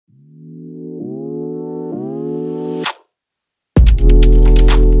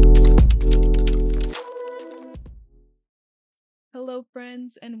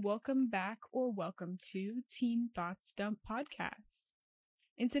friends, and welcome back or welcome to Teen Thoughts Dump Podcast.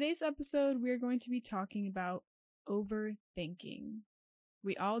 In today's episode, we are going to be talking about overthinking.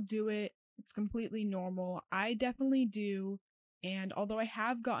 We all do it, it's completely normal. I definitely do, and although I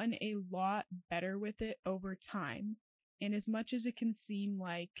have gotten a lot better with it over time, and as much as it can seem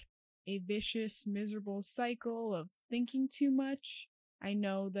like a vicious, miserable cycle of thinking too much, I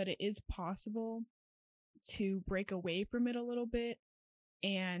know that it is possible to break away from it a little bit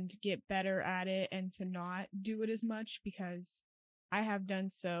and get better at it and to not do it as much because I have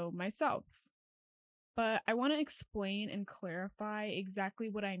done so myself. But I want to explain and clarify exactly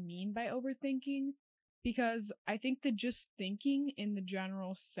what I mean by overthinking because I think that just thinking in the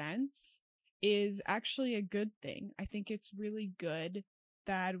general sense is actually a good thing. I think it's really good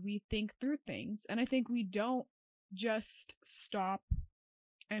that we think through things, and I think we don't just stop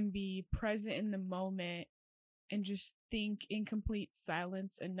and be present in the moment and just think in complete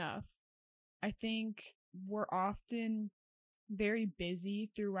silence enough. I think we're often very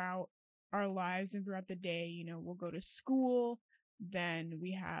busy throughout our lives and throughout the day. You know, we'll go to school, then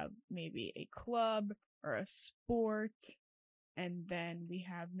we have maybe a club or a sport, and then we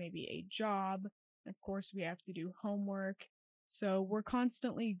have maybe a job. Of course, we have to do homework. So we're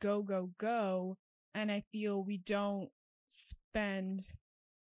constantly go, go, go. And I feel we don't spend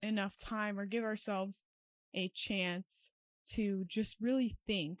enough time or give ourselves a chance to just really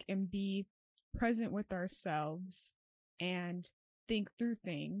think and be present with ourselves and think through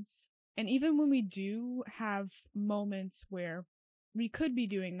things. And even when we do have moments where we could be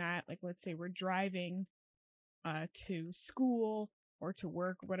doing that, like let's say we're driving to school or to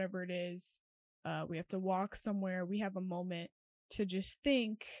work, whatever it is, we have to walk somewhere, we have a moment to just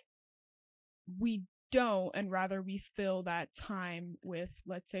think, we don't, and rather we fill that time with,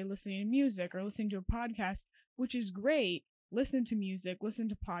 let's say, listening to music or listening to a podcast, which is great. Listen to music, listen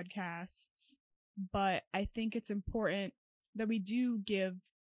to podcasts, but I think it's important that we do give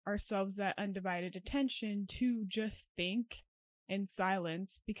ourselves that undivided attention to just think in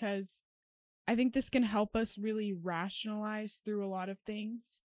silence, because I think this can help us really rationalize through a lot of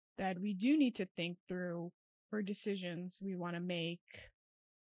things that we do need to think through for decisions we want to make,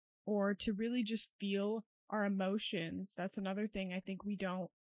 or to really just feel our emotions. That's another thing I think we don't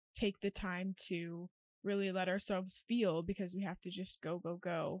take the time to really let ourselves feel because we have to just go, go,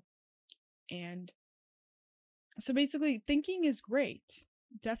 go. And so basically, thinking is great.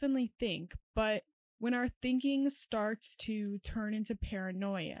 Definitely think. But when our thinking starts to turn into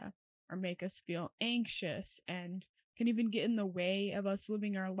paranoia or make us feel anxious and can even get in the way of us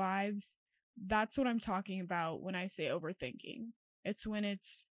living our lives, that's what I'm talking about when I say overthinking. It's when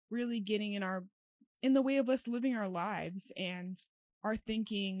it's really getting in the way of us living our lives, and our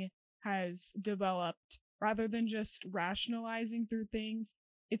thinking has developed, rather than just rationalizing through things,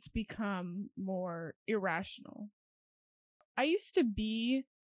 it's become more irrational. I used to be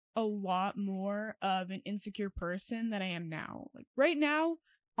a lot more of an insecure person than I am now. Like right now,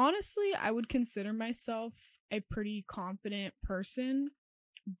 honestly, I would consider myself a pretty confident person,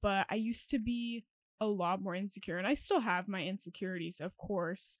 but I used to be a lot more insecure, and I still have my insecurities, of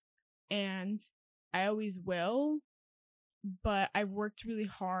course, and I always will, but I've worked really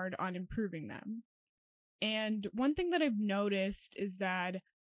hard on improving them. And one thing that I've noticed is that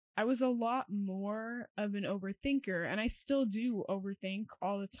I was a lot more of an overthinker, and I still do overthink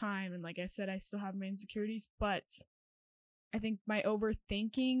all the time. And like I said, I still have my insecurities, but I think my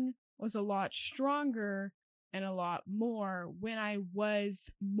overthinking was a lot stronger and a lot more when I was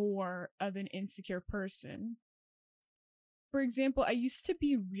more of an insecure person. For example, I used to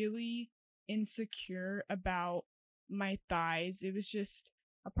be really insecure about my thighs. It was just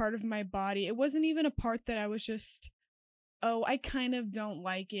a part of my body. It wasn't even a part that I was just, oh, I kind of don't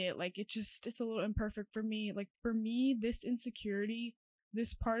like it. Like it's a little imperfect for me. Like for me, this insecurity,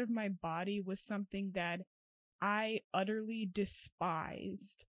 this part of my body was something that I utterly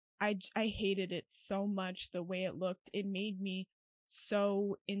despised. I hated it so much, the way it looked. It made me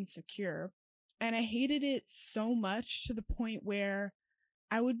so insecure. And I hated it so much to the point where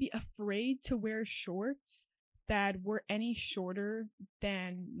I would be afraid to wear shorts that were any shorter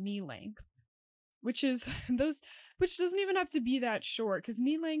than knee length. Which is which doesn't even have to be that short, because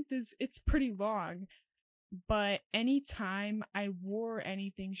knee length it's pretty long. But anytime I wore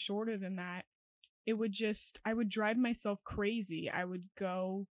anything shorter than that, I would drive myself crazy. I would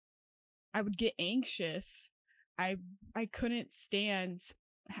get anxious. I couldn't stand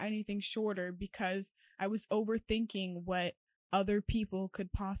anything shorter because I was overthinking what other people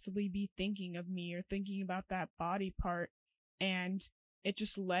could possibly be thinking of me or thinking about that body part. And it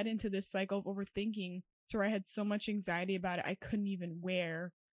just led into this cycle of overthinking to where I had so much anxiety about it, I couldn't even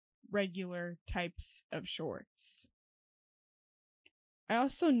wear regular types of shorts. I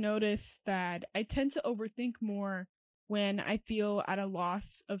also notice that I tend to overthink more when I feel at a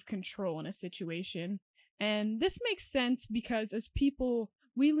loss of control in a situation. And this makes sense because as people,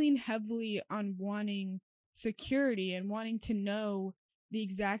 we lean heavily on wanting security and wanting to know the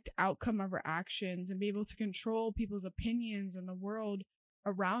exact outcome of our actions and be able to control people's opinions and the world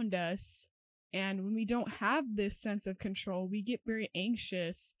around us. And when we don't have this sense of control, we get very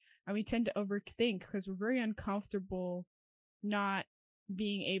anxious and we tend to overthink because we're very uncomfortable not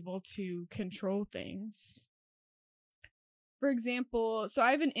being able to control things. For example, so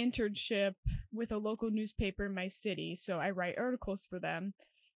I have an internship with a local newspaper in my city, so I write articles for them.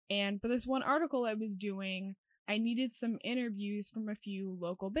 And for this one article I was doing, I needed some interviews from a few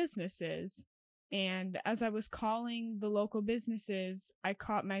local businesses. And as I was calling the local businesses, I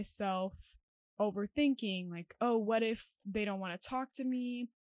caught myself overthinking, like, oh, what if they don't want to talk to me?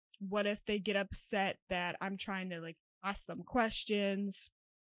 What if they get upset that I'm trying to like ask them questions?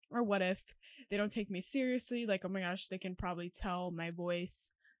 Or what if they don't take me seriously? Like, oh my gosh, they can probably tell my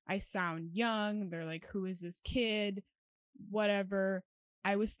voice, I sound young. They're like, who is this kid? Whatever.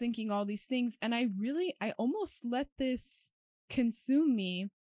 I was thinking all these things, and I almost let this consume me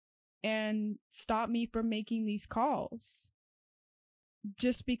and stop me from making these calls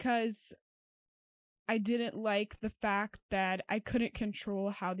just because I didn't like the fact that I couldn't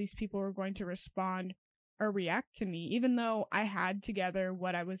control how these people were going to respond or react to me, even though I had together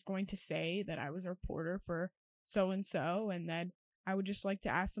what I was going to say, that I was a reporter for so and so, and that I would just like to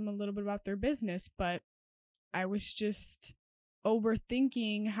ask them a little bit about their business. But I was just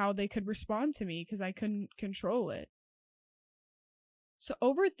overthinking how they could respond to me because I couldn't control it. So,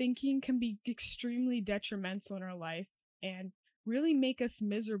 overthinking can be extremely detrimental in our life and really make us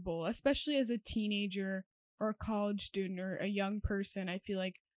miserable, especially as a teenager or a college student or a young person. I feel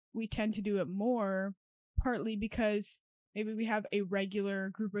like we tend to do it more, partly because maybe we have a regular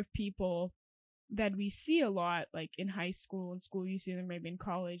group of people that we see a lot, like in high school and school, you see them, maybe in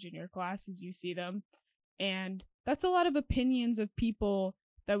college, in your classes, you see them. And that's a lot of opinions of people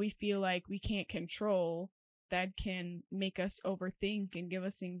that we feel like we can't control that can make us overthink and give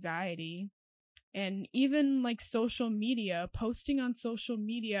us anxiety. And even like social media, posting on social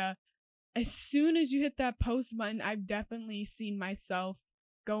media, as soon as you hit that post button, I've definitely seen myself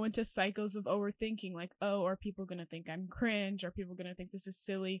go into cycles of overthinking, like, oh, are people going to think I'm cringe? Are people going to think this is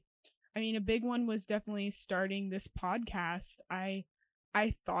silly? I mean, a big one was definitely starting this podcast. I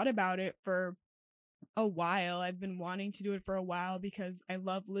thought about it for a while. I've been wanting to do it for a while because I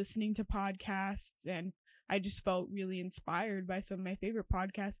love listening to podcasts, and I just felt really inspired by some of my favorite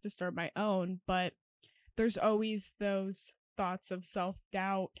podcasts to start my own. But there's always those thoughts of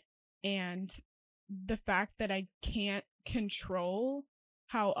self-doubt and the fact that I can't control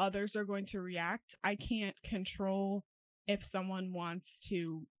how others are going to react. I can't control if someone wants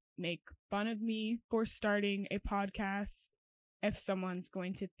to make fun of me for starting a podcast, if someone's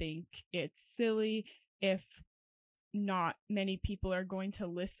going to think it's silly, if not many people are going to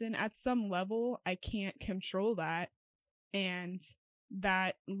listen at some level. I can't control that. And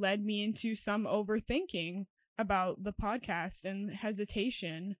that led me into some overthinking about the podcast and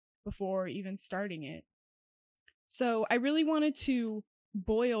hesitation before even starting it. So I really wanted to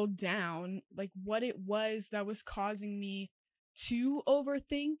boil down like what it was that was causing me to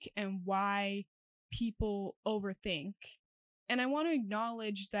overthink and why people overthink. And I want to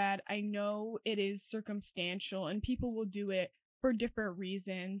acknowledge that I know it is circumstantial and people will do it for different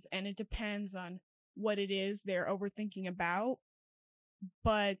reasons, and it depends on what it is they're overthinking about.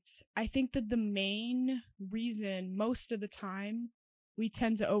 But I think that the main reason most of the time we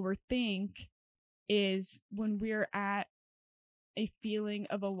tend to overthink is when we're at a feeling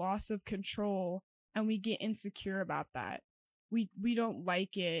of a loss of control and we get insecure about that. We don't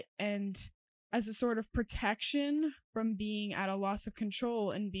like it, and as a sort of protection from being at a loss of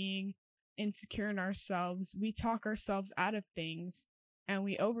control and being insecure in ourselves, we talk ourselves out of things and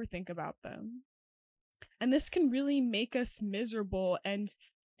we overthink about them. And this can really make us miserable, and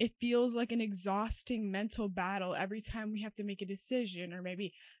it feels like an exhausting mental battle every time we have to make a decision, or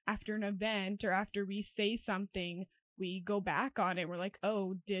maybe after an event or after we say something, we go back on it. We're like,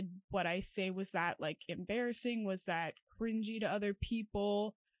 oh, did what I say, was that like embarrassing? Was that cringy to other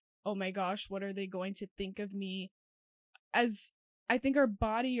people? Oh my gosh, what are they going to think of me? As I think our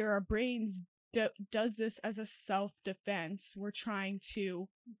body or our brains does this as a self-defense. We're trying to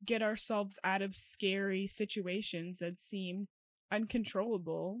get ourselves out of scary situations that seem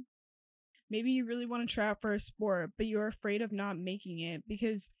uncontrollable. Maybe you really want to try out for a sport, but you're afraid of not making it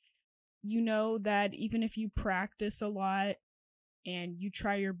because you know that even if you practice a lot and you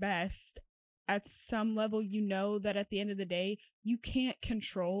try your best, at some level, you know that at the end of the day, you can't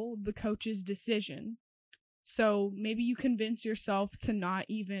control the coach's decision. So maybe you convince yourself to not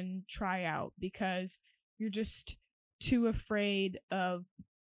even try out because you're just too afraid of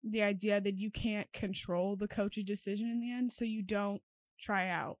the idea that you can't control the coach's decision in the end. So you don't try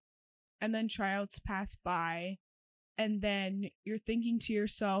out. And then tryouts pass by. And then you're thinking to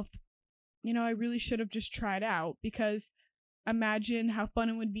yourself, I really should have just tried out, because imagine how fun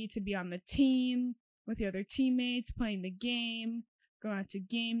it would be to be on the team with the other teammates, playing the game, going out to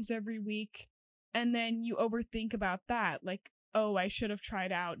games every week. And then you overthink about that. Like, oh, I should have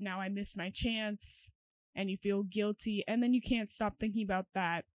tried out. Now I missed my chance. And you feel guilty. And then you can't stop thinking about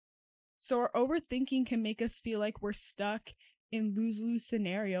that. So our overthinking can make us feel like we're stuck in lose-lose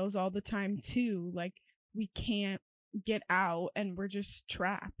scenarios all the time too. Like we can't get out and we're just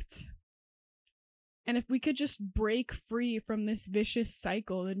trapped. And if we could just break free from this vicious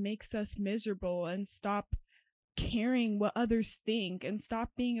cycle that makes us miserable and stop caring what others think and stop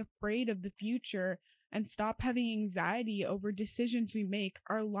being afraid of the future and stop having anxiety over decisions we make,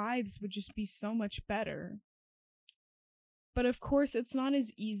 our lives would just be so much better. But of course, it's not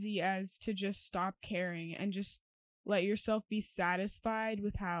as easy as to just stop caring and just let yourself be satisfied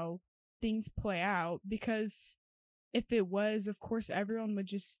with how things play out, because if it was, of course, everyone would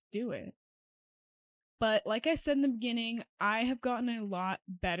just do it. But like I said in the beginning, I have gotten a lot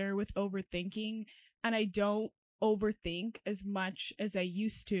better with overthinking, and I don't overthink as much as I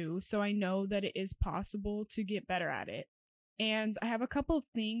used to. So I know that it is possible to get better at it. And I have a couple of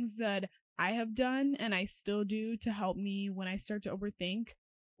things that I have done and I still do to help me when I start to overthink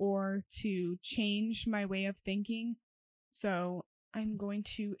or to change my way of thinking. So I'm going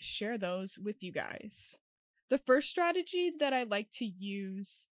to share those with you guys. The first strategy that I like to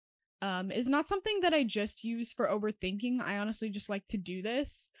use is not something that I just use for overthinking. I honestly just like to do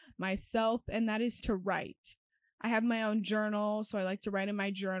this myself, and that is to write. I have my own journal, so I like to write in my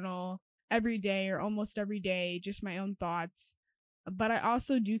journal every day or almost every day, just my own thoughts. But I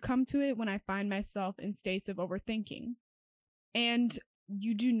also do come to it when I find myself in states of overthinking. And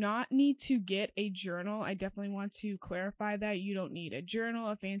you do not need to get a journal. I definitely want to clarify that. You don't need a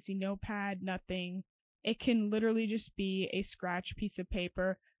journal, a fancy notepad, nothing. It can literally just be a scratch piece of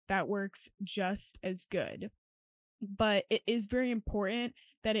paper that works just as good. But it is very important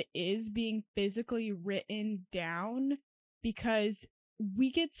that it is being physically written down, because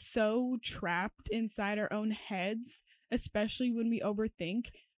we get so trapped inside our own heads, especially when we overthink,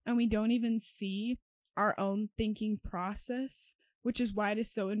 and we don't even see our own thinking process, which is why it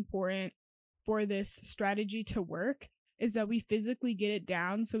is so important for this strategy to work, is that we physically get it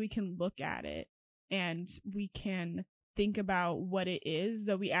down so we can look at it and we can think about what it is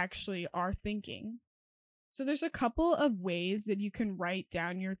that we actually are thinking. So there's a couple of ways that you can write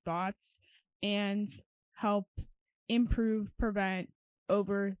down your thoughts and help prevent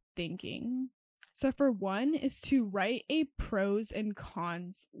overthinking. So for one is to write a pros and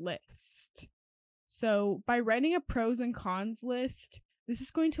cons list. So by writing a pros and cons list, this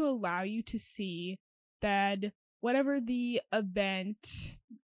is going to allow you to see that whatever the event,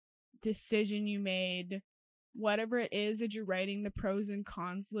 decision you made, whatever it is that you're writing the pros and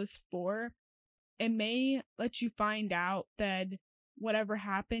cons list for, it may let you find out that whatever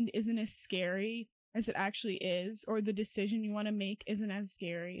happened isn't as scary as it actually is, or the decision you want to make isn't as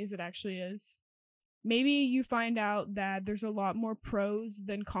scary as it actually is. Maybe you find out that there's a lot more pros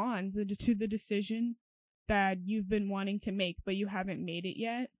than cons to the decision that you've been wanting to make, but you haven't made it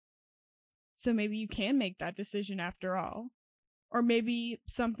yet. So maybe you can make that decision after all. Or maybe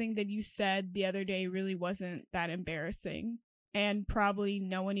something that you said the other day really wasn't that embarrassing, and probably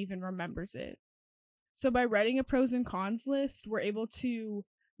no one even remembers it. So by writing a pros and cons list, we're able to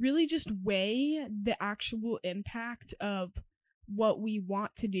really just weigh the actual impact of what we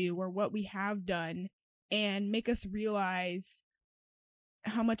want to do or what we have done, and make us realize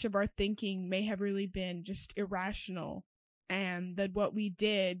how much of our thinking may have really been just irrational, and that what we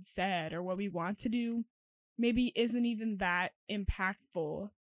did, said, or what we want to do maybe isn't even that impactful,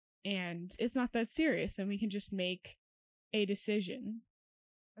 and it's not that serious, and we can just make a decision.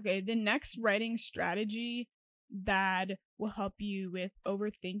 Okay, the next writing strategy that will help you with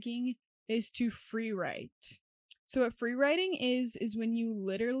overthinking is to free write. So what free writing is when you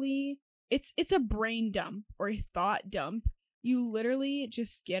literally, it's a brain dump or a thought dump. You literally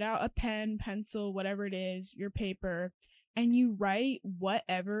just get out a pen, pencil, whatever it is, your paper, and you write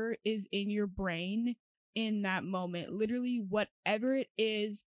whatever is in your brain in that moment. Literally whatever it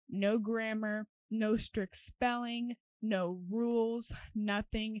is, no grammar, no strict spelling, no rules,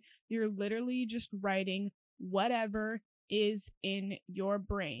 nothing. You're literally just writing whatever is in your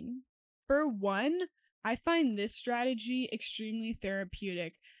brain. For one, I find this strategy extremely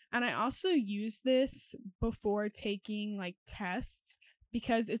therapeutic. And I also use this before taking like tests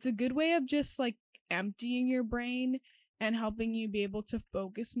because it's a good way of just like emptying your brain and helping you be able to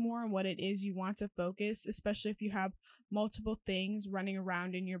focus more on what it is you want to focus, especially if you have multiple things running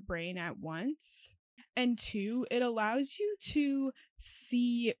around in your brain at once. And two, it allows you to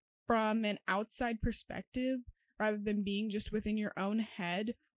see from an outside perspective rather than being just within your own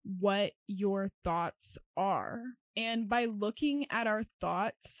head what your thoughts are. And by looking at our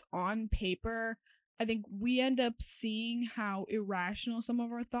thoughts on paper, I think we end up seeing how irrational some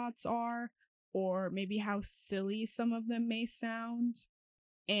of our thoughts are, or maybe how silly some of them may sound.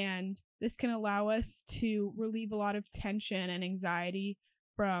 And this can allow us to relieve a lot of tension and anxiety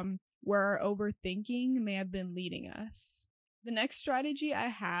from where our overthinking may have been leading us. The next strategy I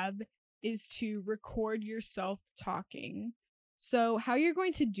have is to record yourself talking. So, how you're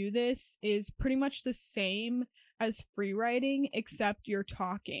going to do this is pretty much the same as free writing, except you're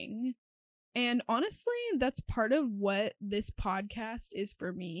talking. And honestly, that's part of what this podcast is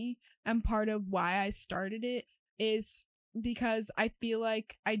for me, and part of why I started it is because I feel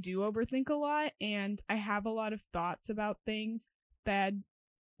like I do overthink a lot and I have a lot of thoughts about things that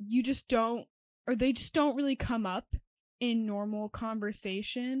you just don't, or they just don't really come up in normal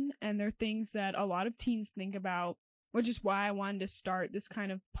conversation. And they're things that a lot of teens think about, which is why I wanted to start this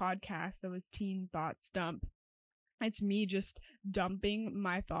kind of podcast that was Teen Thoughts Dump. It's me just dumping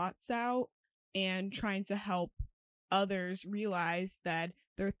my thoughts out and trying to help others realize that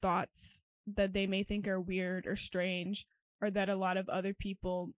their thoughts that they may think are weird or strange, or that a lot of other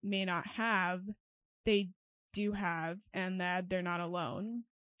people may not have, they do have, and that they're not alone.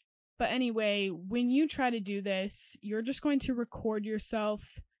 But anyway, when you try to do this, you're just going to record yourself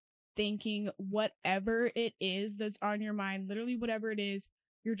thinking whatever it is that's on your mind, literally whatever it is,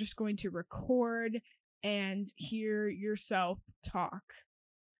 you're just going to record and hear yourself talk.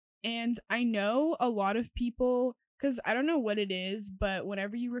 And I know a lot of people, because I don't know what it is, but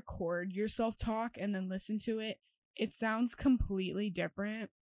whenever you record yourself talk and then listen to it, it sounds completely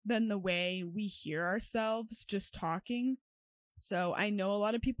different than the way we hear ourselves just talking. So I know a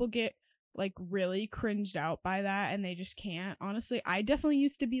lot of people get like really cringed out by that and they just can't. Honestly, I definitely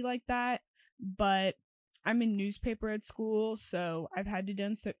used to be like that, but I'm in newspaper at school, so I've had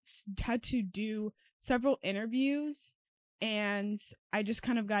to do several interviews, and I just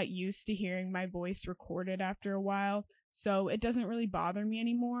kind of got used to hearing my voice recorded after a while, so it doesn't really bother me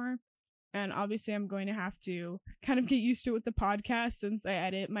anymore. And obviously I'm going to have to kind of get used to it with the podcast since I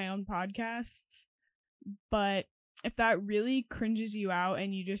edit my own podcasts. But if that really cringes you out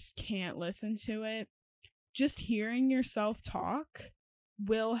and you just can't listen to it, just hearing yourself talk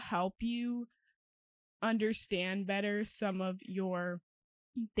will help you understand better some of your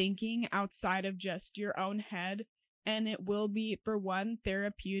thinking outside of just your own head. And it will be, for one,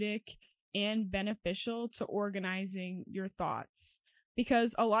 therapeutic and beneficial to organizing your thoughts.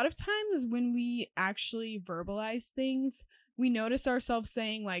 Because a lot of times when we actually verbalize things, we notice ourselves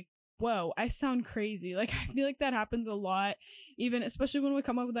saying, like, whoa, I sound crazy. Like, I feel like that happens a lot. Even, especially when we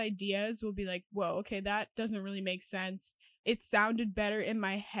come up with ideas, we'll be like, whoa, okay, that doesn't really make sense. It sounded better in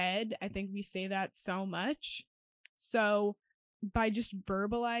my head. I think we say that so much. So by just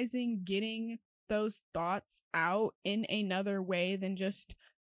verbalizing, getting those thoughts out in another way than just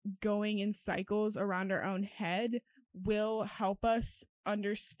going in cycles around our own head will help us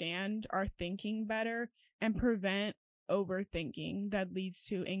understand our thinking better and prevent overthinking that leads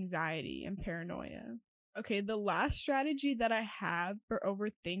to anxiety and paranoia. Okay, the last strategy that I have for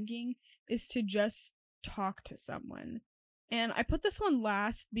overthinking is to just talk to someone. And I put this one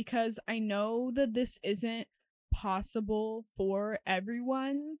last because I know that this isn't possible for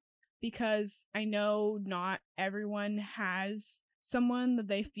everyone, because I know not everyone has someone that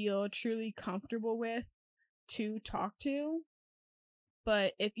they feel truly comfortable with to talk to.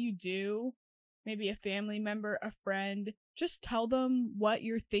 But if you do, maybe a family member, a friend, just tell them what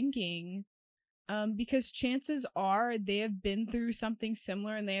you're thinking. Because chances are they have been through something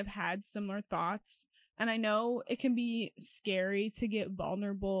similar and they have had similar thoughts. And I know it can be scary to get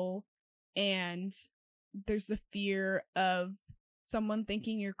vulnerable, and there's the fear of someone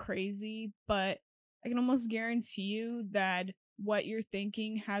thinking you're crazy, but I can almost guarantee you that what you're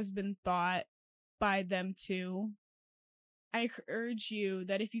thinking has been thought by them too. I urge you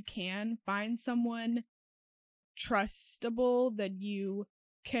that if you can, find someone trustable that you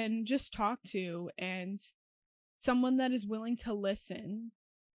can just talk to, and someone that is willing to listen,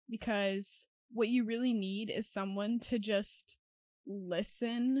 because what you really need is someone to just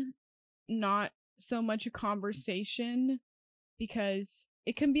listen, not so much a conversation, because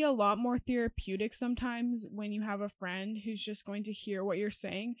it can be a lot more therapeutic sometimes when you have a friend who's just going to hear what you're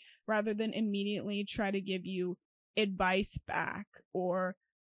saying rather than immediately try to give you advice back or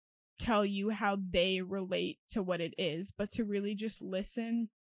tell you how they relate to what it is, but to really just listen.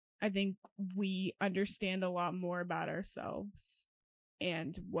 I think we understand a lot more about ourselves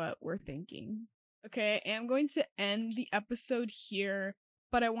and what we're thinking. Okay, I am going to end the episode here,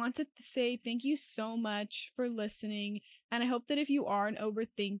 but I wanted to say thank you so much for listening. And I hope that if you are an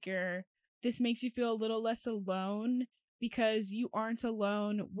overthinker, this makes you feel a little less alone, because you aren't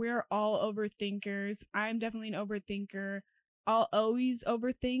alone. We're all overthinkers. I'm definitely an overthinker. I'll always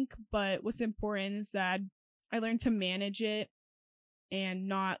overthink, but what's important is that I learned to manage it and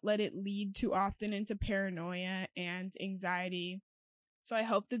not let it lead too often into paranoia and anxiety. So I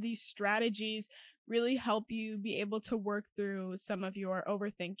hope that these strategies really help you be able to work through some of your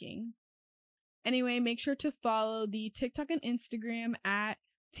overthinking. Anyway, make sure to follow the TikTok and Instagram at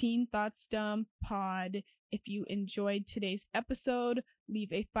Teen Thoughts Dumb Pod. If you enjoyed today's episode,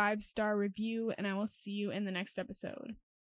 leave a 5-star review, and I will see you in the next episode.